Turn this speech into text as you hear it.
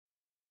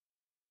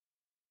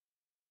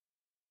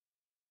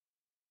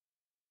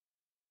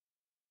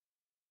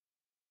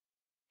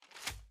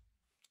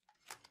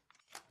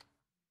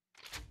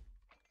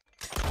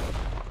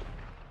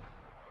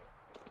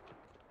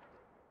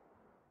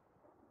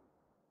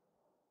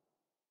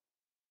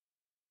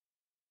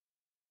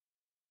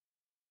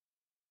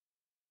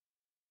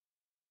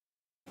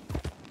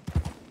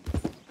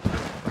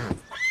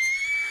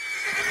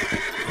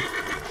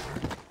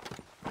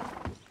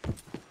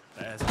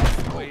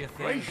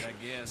Okay,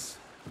 I guess.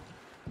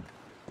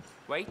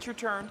 Wait your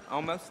turn.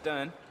 Almost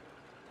done.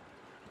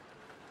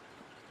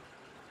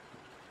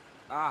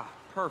 Ah,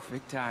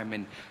 perfect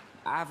timing.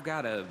 I've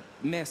got a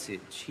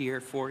message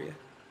here for you.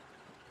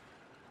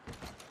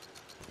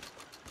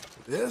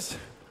 This?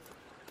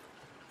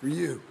 For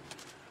you.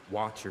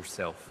 Watch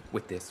yourself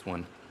with this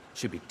one.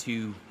 Should be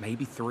 2,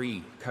 maybe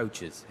 3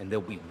 coaches, and they'll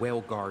be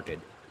well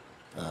guarded.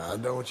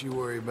 Don't you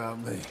worry about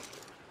me.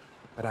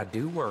 But I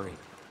do worry.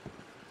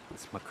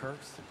 It's my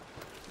curse.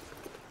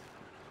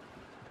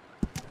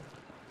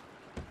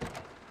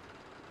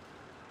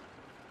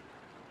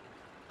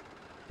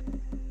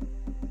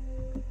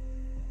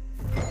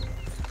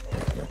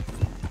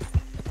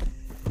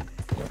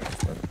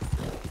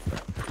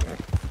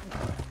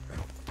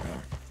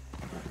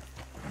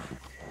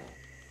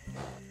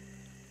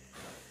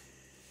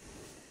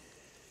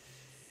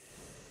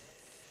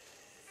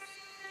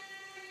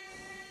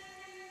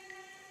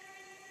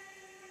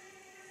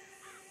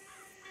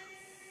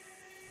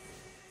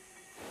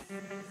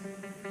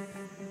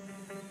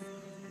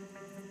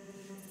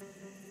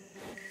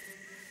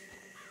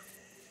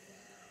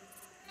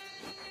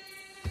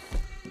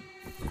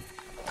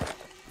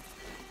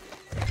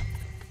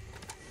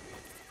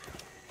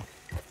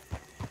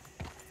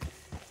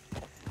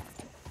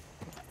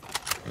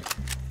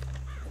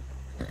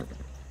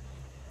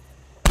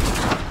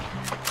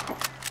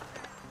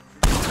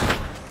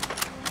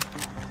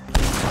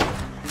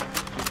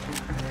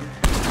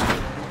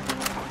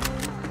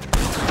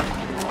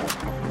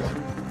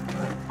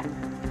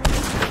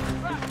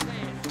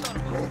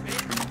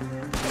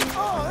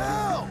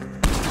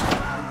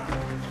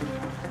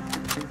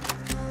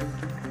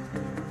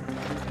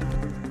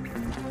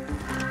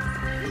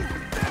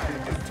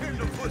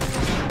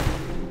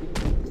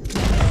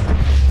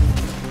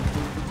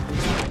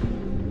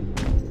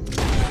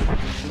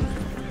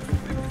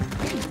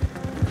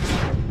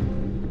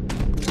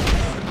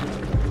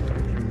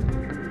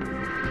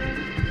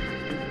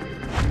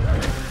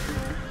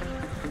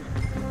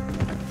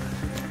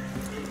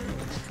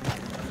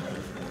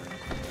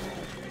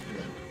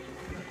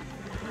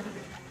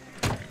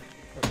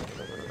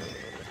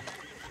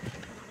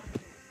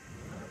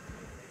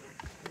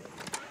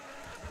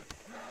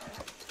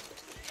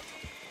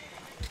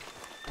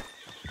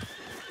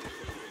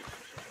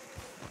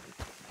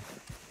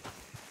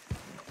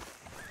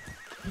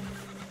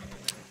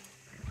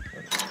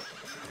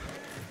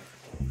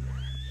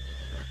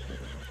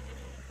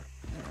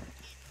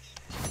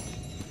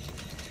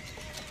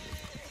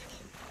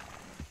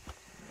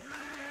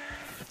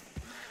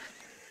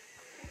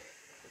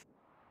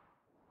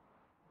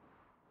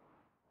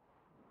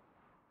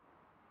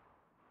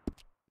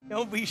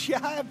 Don't be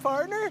shy,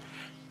 partner.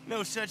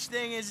 No such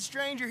thing as a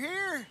stranger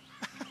here.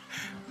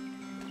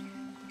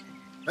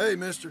 Hey,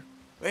 mister.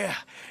 Well,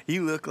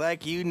 you look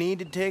like you need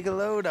to take a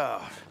load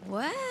off.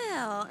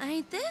 Well,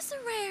 ain't this a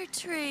rare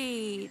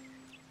treat?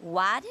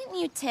 Why didn't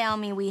you tell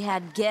me we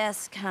had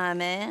guests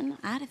coming?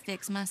 I'd have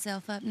fixed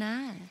myself up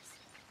nice.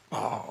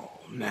 Oh,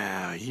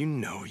 now you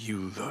know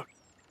you look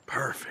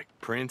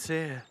perfect,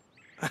 princess.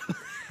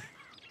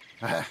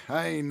 I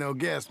ain't no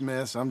guest,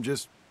 miss. I'm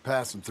just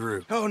passing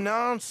through. Oh,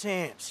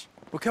 nonsense.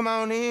 Well, come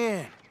on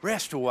in.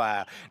 Rest a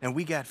while. Now,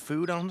 we got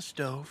food on the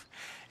stove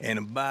and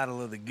a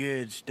bottle of the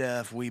good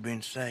stuff we've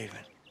been saving.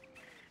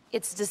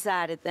 It's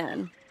decided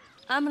then.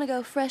 I'm gonna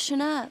go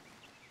freshen up.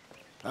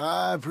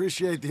 I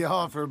appreciate the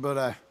offer, but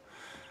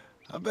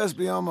I best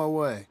be on my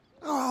way.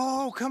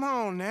 Oh, come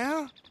on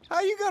now.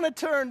 How you gonna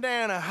turn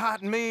down a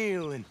hot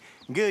meal and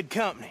good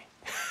company?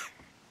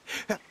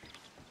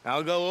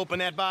 I'll go open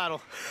that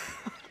bottle.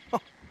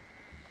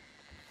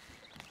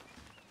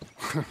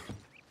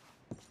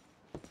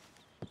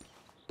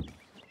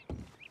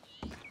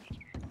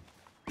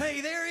 Hey,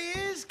 there he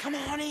is. Come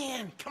on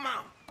in. Come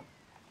on.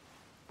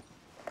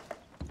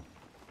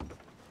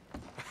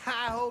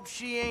 I hope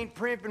she ain't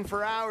primping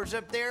for hours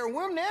up there.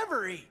 We'll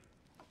never eat.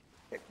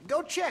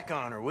 Go check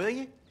on her, will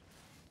you?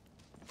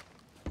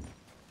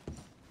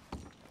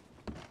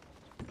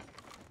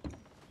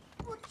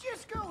 Well,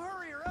 just go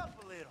hurry her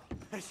up a little.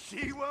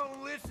 She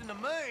won't listen to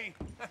me.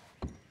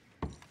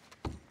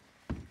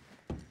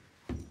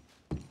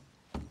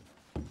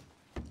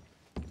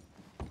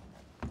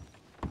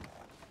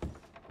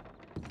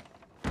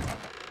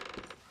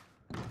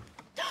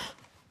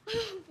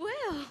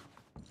 Well,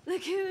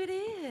 look who it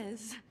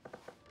is.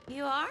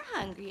 You are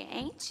hungry,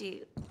 ain't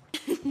you?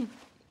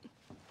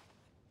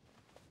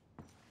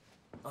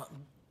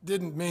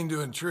 Didn't mean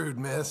to intrude,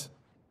 miss.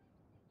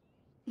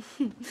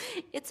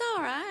 It's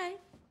all right.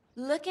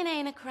 Looking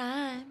ain't a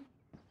crime.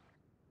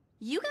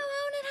 You go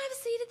on and have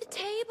a seat at the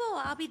table.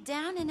 I'll be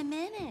down in a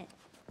minute.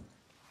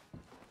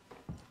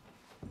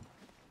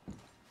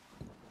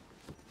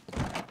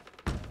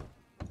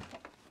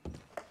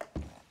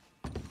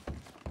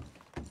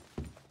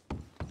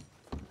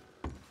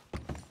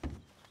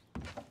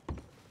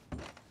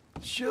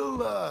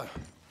 She'll,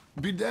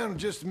 be down in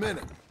just a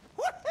minute.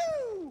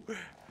 Woohoo!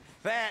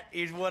 That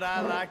is what I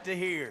like to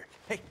hear.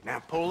 Hey, now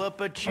pull up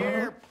a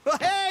chair.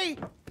 Hey!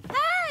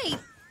 Hey!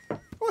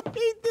 We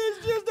eat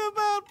this just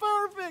about for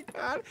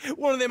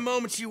One of them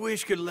moments you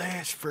wish could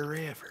last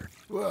forever.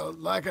 Well,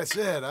 like I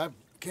said, I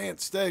can't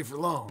stay for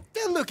long.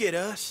 Then look at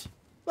us,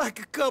 like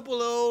a couple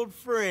of old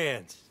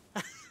friends.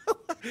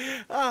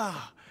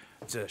 Ah,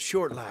 it's a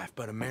short life,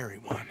 but a merry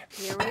one.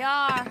 Here we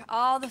are,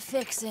 all the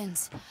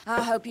fixins'.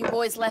 I hope you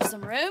boys left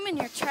some room in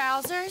your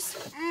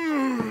trousers.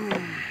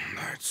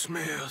 That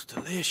smells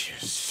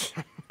delicious.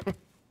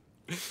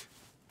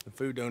 The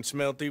food don't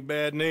smell too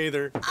bad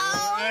neither.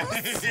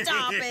 Oh,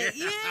 stop it,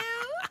 you!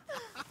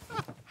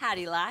 How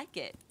do you like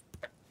it?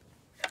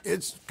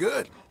 It's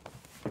good.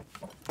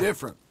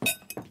 Different.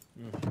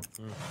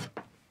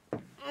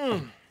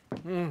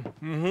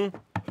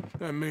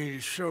 That meat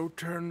is so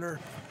tender.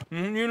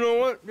 You know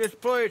what? This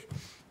place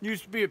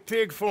used to be a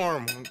pig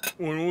farm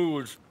when we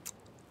was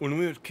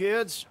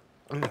kids.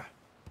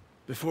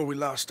 Before we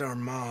lost our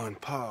ma and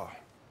pa.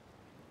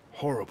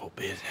 Horrible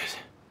business.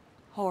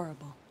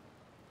 Horrible.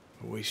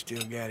 We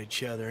still got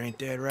each other, ain't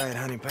that right,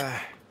 honey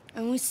pie?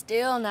 And we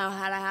still know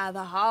how to have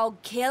a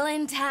hog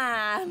killing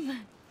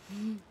time.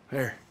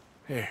 Here,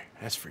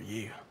 that's for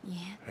you.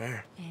 Yeah.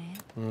 There.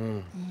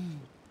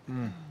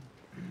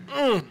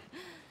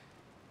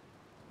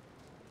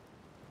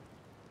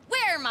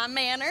 Where are my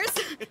manners?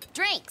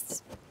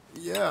 Drinks.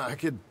 Yeah, I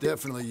could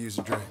definitely use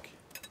a drink.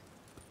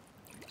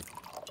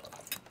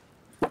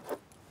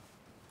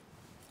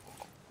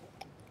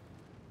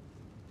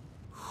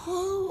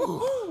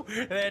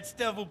 That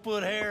stuff will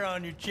put hair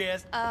on your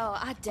chest. Oh,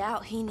 I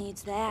doubt he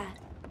needs that.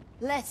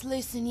 Let's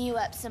loosen you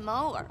up some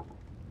more.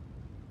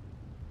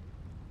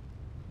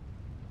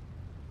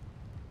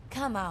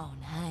 Come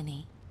on,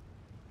 honey.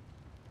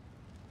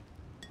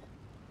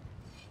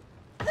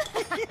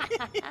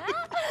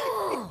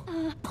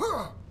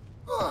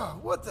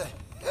 What the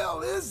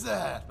hell is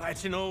that?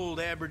 It's an old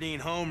Aberdeen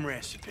home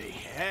recipe.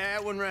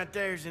 That one right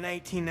there is in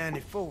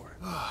 1894.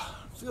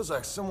 Feels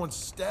like someone's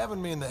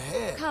stabbing me in the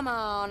head. Come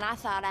on, I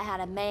thought I had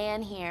a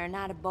man here,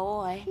 not a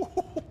boy.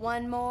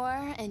 One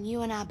more, and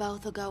you and I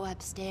both will go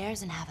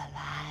upstairs and have a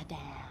lie down.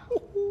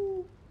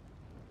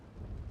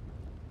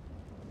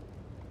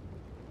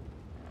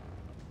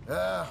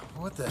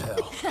 What the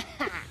hell?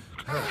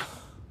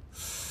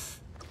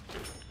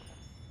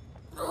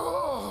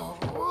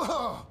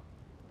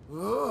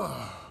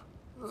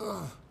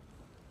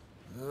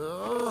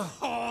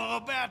 Oh,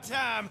 about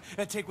time.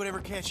 Now take whatever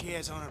cat she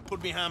has on her and put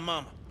it behind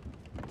Mama.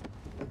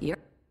 You're...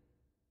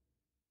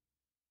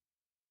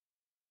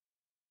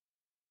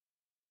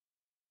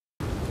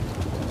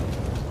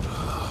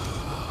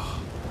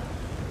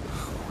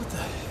 What the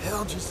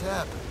hell just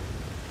happened?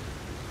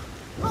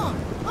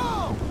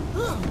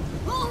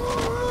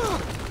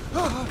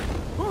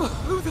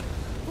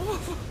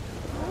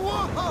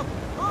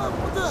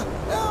 What the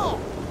hell?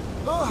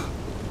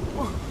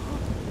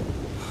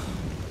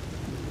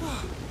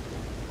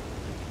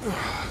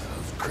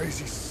 Those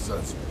crazy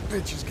sons of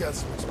bitches got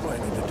some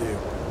explaining to do.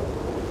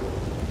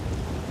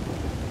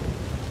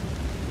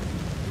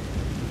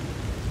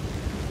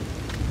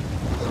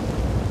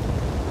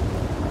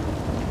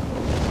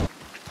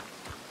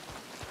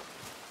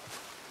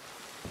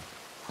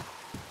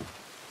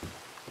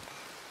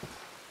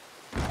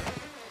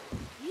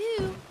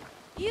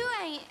 You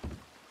ain't...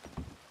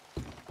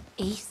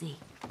 Easy.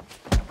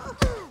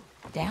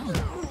 Down.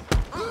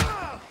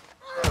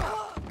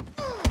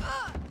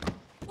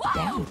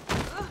 Down.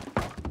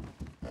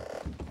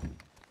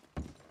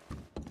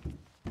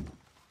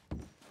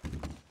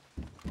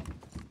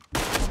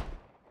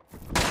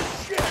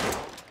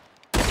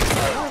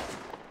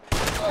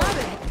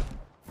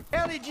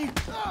 How did you...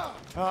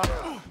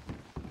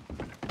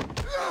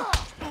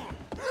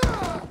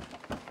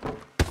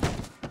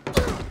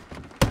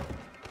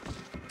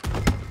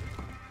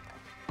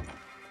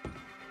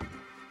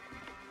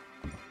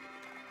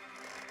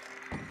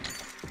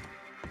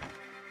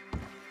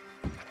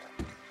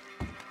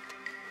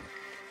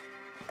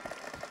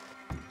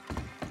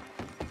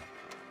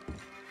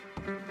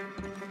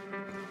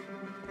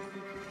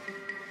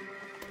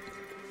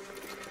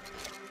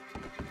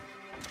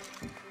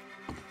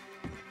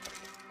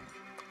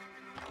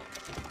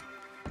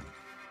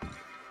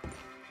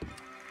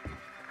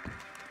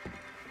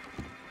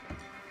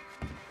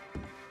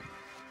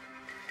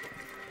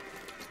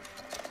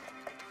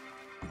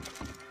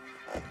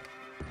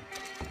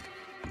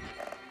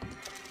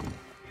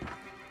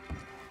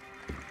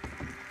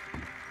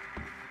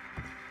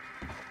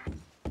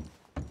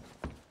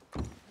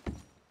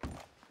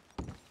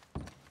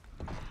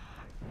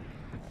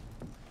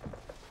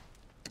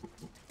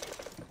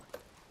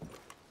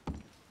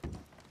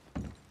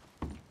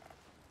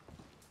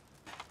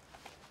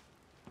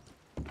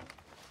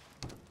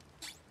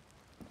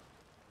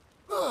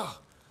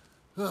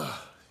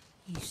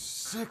 You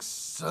sick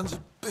sons of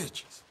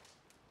bitches.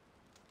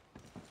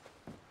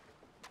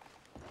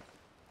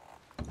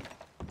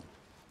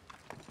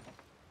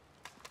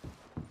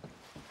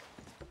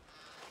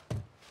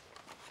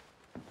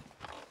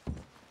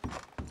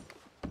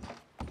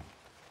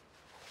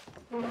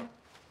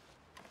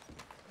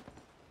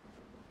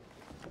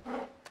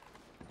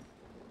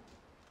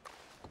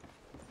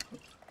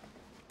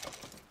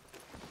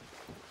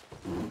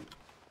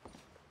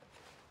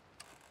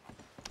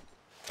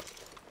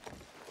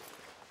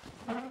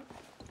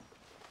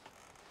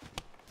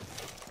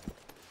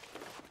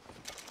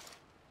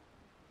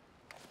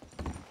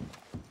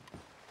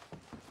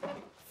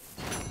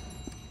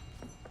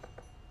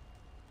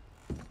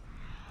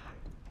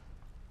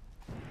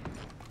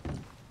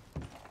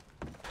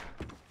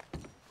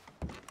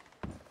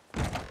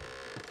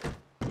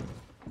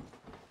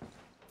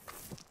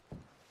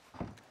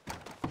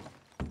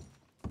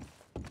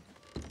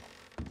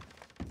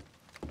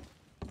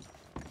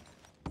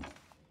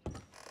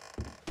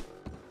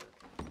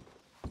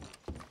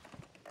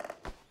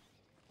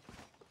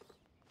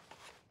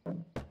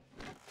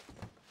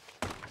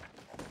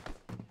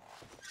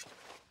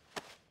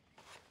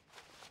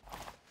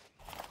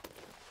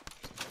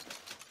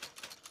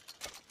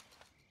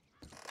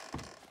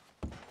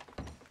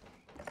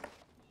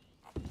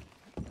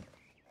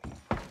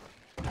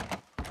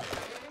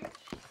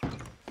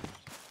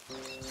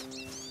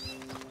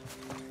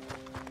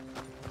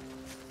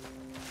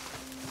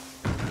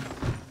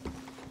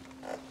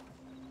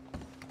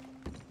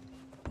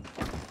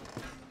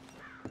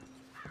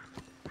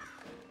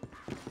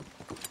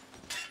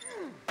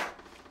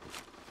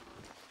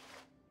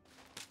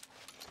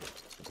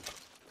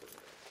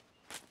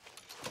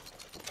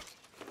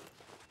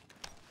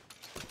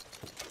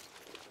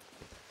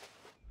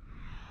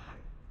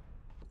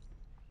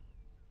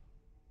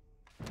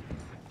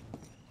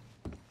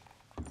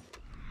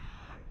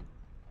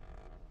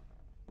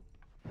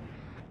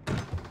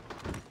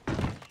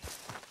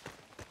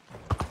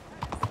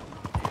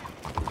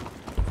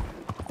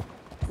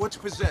 What's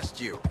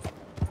possessed you?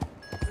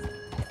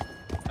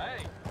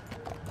 Hey!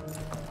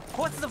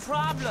 What's the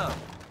problem?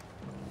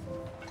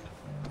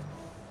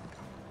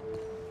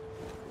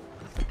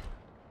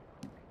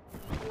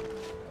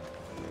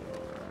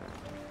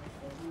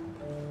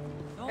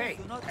 Hey,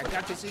 I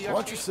got to see your...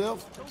 Watch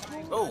yourself.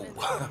 Oh,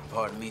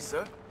 pardon me,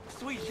 sir.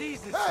 Sweet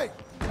Jesus! Hey!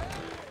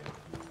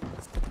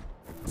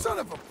 Son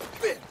of a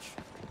bitch!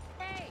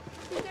 Hey,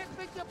 you just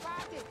picked your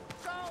pocket.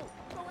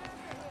 Go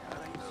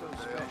after him. So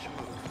special.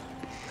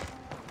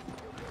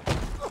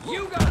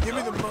 You got Give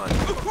me the money.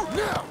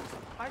 Now!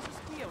 I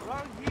just be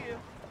around here.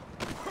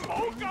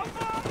 Oh, come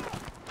on!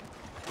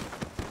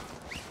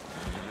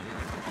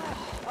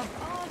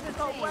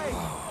 No way!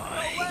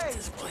 No way!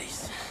 This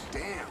place.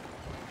 Damn.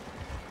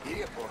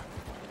 Yeah, boy.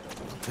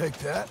 Take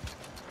that.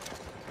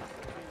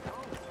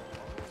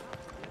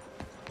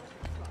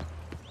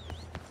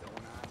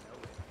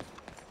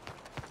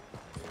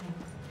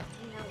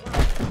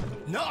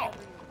 No!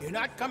 You're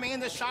not coming in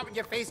the shop with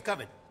your face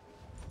covered.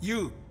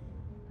 You.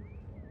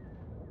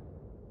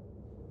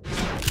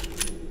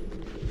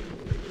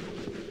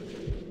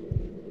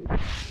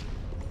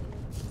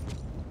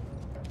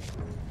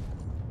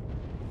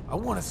 I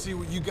want to see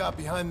what you got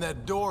behind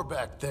that door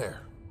back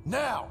there.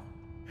 Now!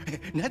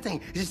 Nothing.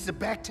 This is the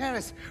back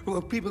terrace where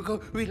people go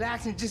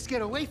relax and just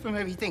get away from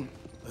everything.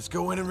 Let's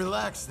go in and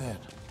relax then.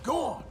 Go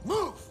on,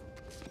 move!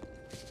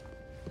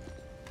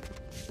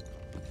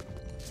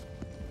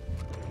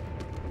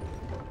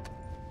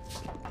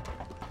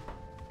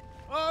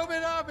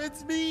 Open up,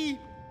 it's me!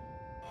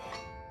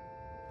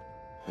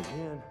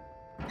 Again.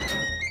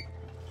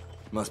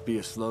 Must be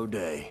a slow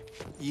day.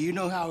 You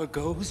know how it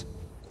goes.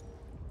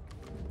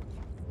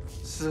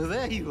 So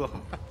there you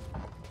are.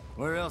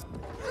 Where else?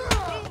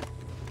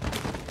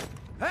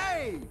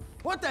 Hey!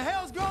 What the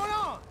hell's going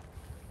on?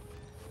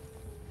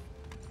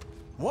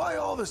 Why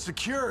all the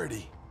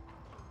security?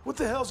 What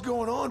the hell's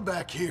going on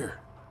back here?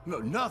 No,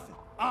 nothing.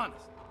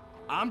 Honest.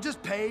 I'm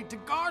just paid to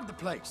guard the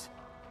place.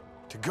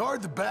 To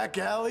guard the back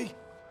alley?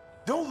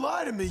 Don't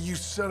lie to me, you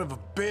son of a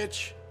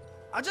bitch!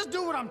 I just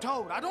do what I'm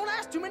told. I don't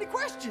ask too many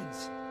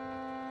questions.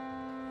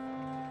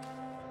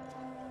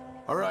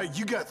 All right,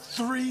 you got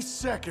 3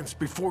 seconds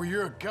before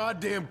you're a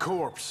goddamn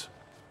corpse.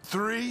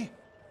 3,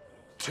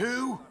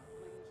 2...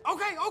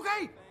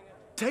 Okay.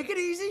 Take it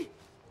easy.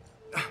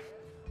 A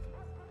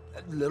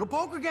little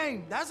poker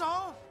game, that's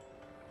all.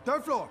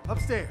 3rd floor,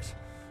 upstairs.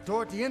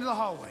 Door at the end of the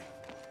hallway.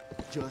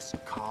 Just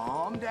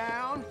calm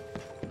down.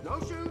 No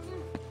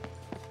shooting.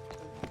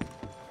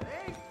 They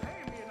ain't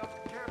paying me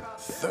enough to care about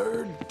this.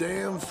 3rd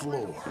damn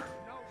floor.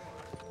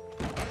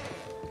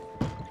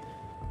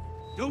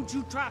 Don't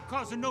you try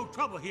causing no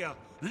trouble here.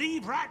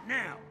 Leave right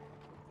now.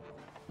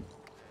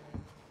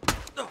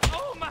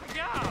 Oh my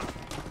God!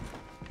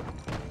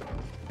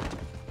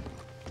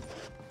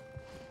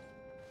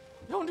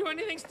 Don't do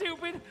anything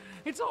stupid.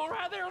 It's all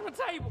right there on the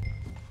table.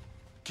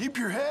 Keep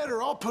your head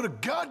or I'll put a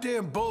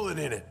goddamn bullet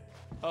in it.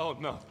 Oh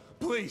no,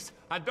 please!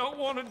 I don't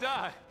want to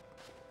die.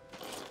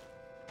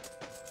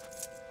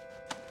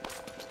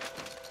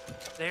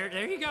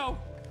 There you go.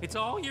 It's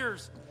all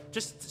yours.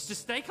 Just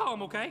stay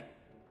calm, okay?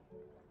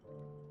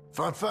 If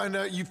I find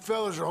out you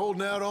fellas are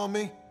holding out on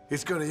me,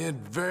 it's gonna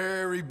end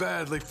very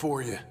badly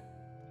for you.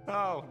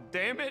 Oh,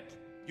 damn it!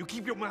 You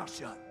keep your mouth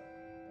shut.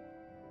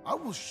 I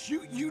will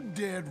shoot you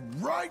dead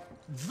right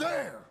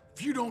there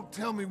if you don't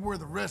tell me where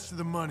the rest of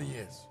the money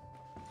is.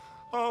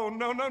 Oh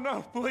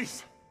no,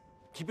 please!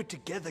 Keep it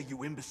together,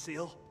 you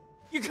imbecile.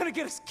 You're gonna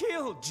get us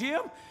killed,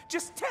 Jim.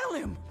 Just tell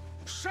him.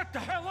 Shut the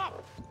hell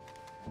up!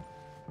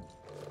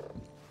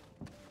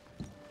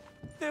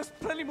 There's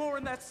plenty more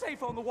in that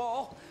safe on the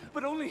wall,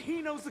 but only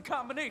he knows the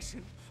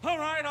combination. All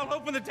right, I'll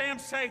open the damn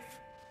safe.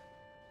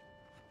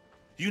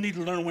 You need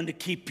to learn when to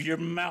keep your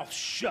mouth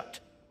shut.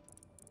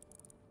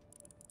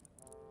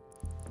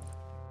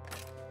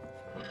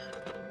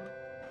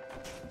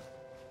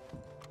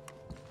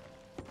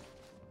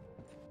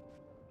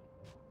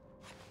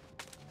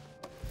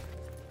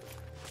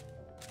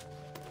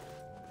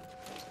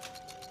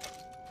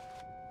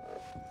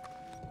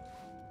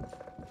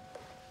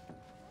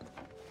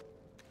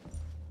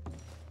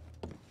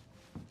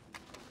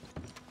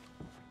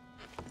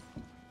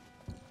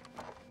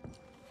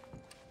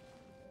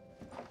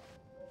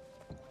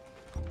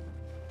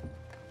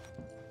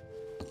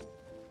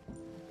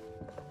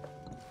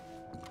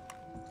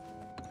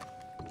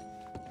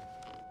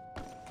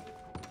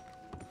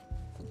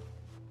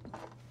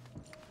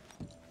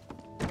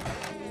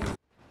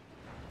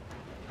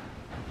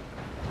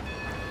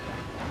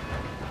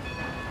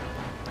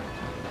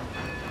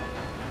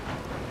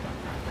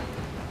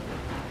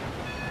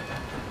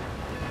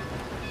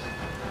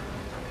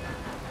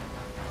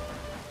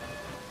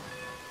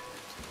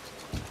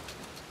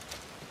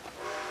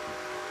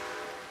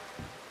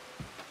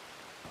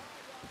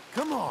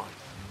 Come on,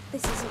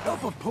 This isn't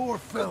help a poor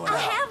fella I out.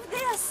 have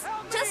this.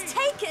 Just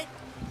take it.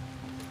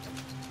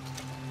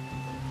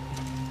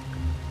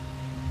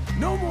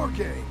 No more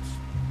games.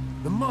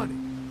 The money.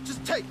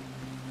 Just take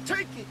it.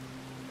 Take it.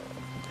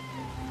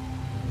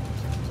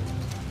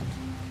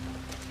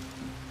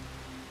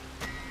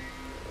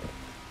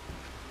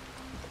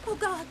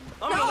 God.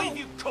 I'm gonna leave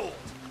you cold.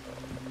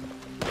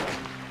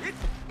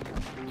 It's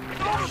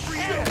over for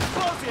you.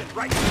 Close it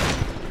right now.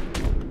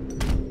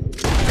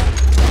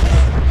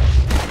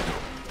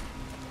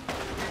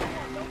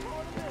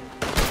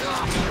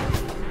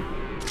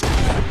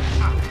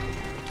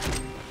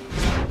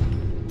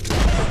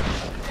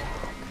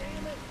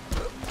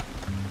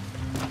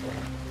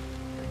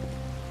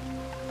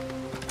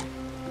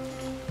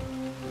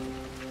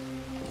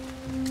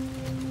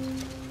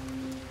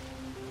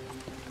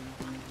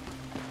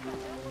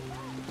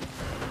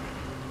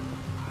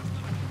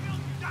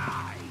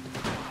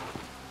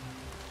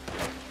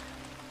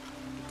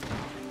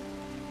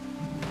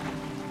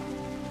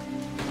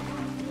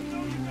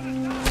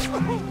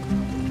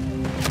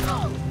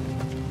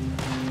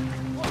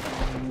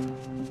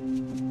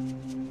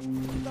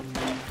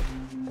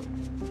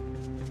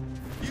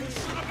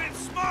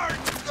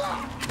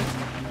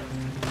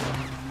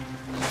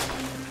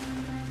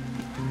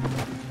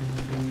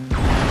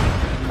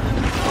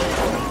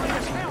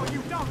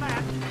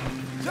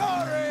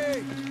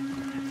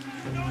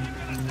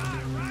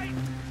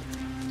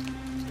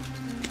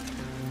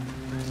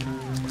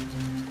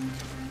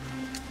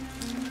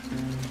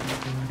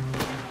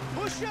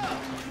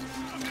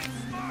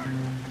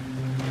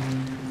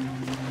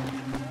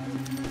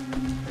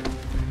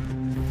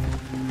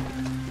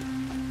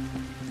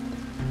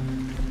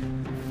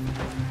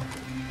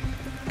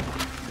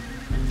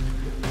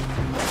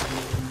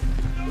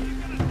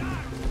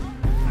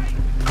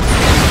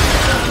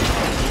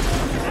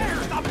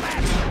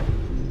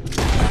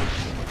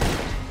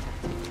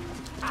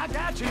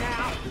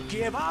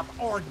 Give up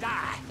or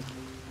die.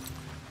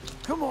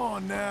 Come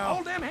on now.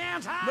 Hold them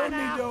hands high No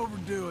now. need to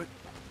overdo it.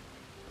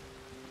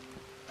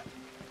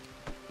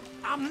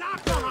 I'm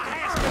not gonna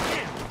ask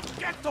again.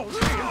 Get those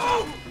hands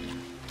off.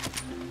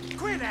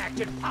 Quit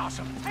acting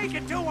possum. Take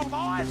it to them,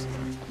 boys.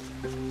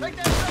 Take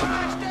that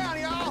son down,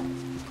 y'all.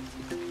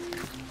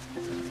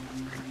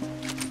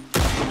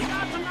 You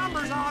got the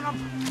numbers on them.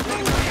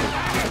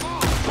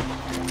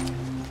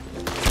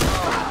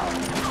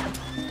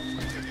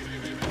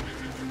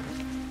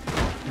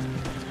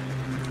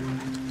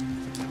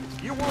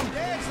 You want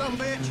dead, some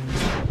bitch.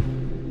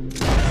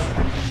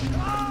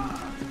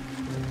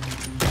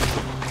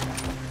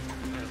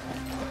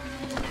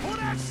 Put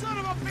that son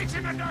of a bitch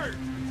in the dirt.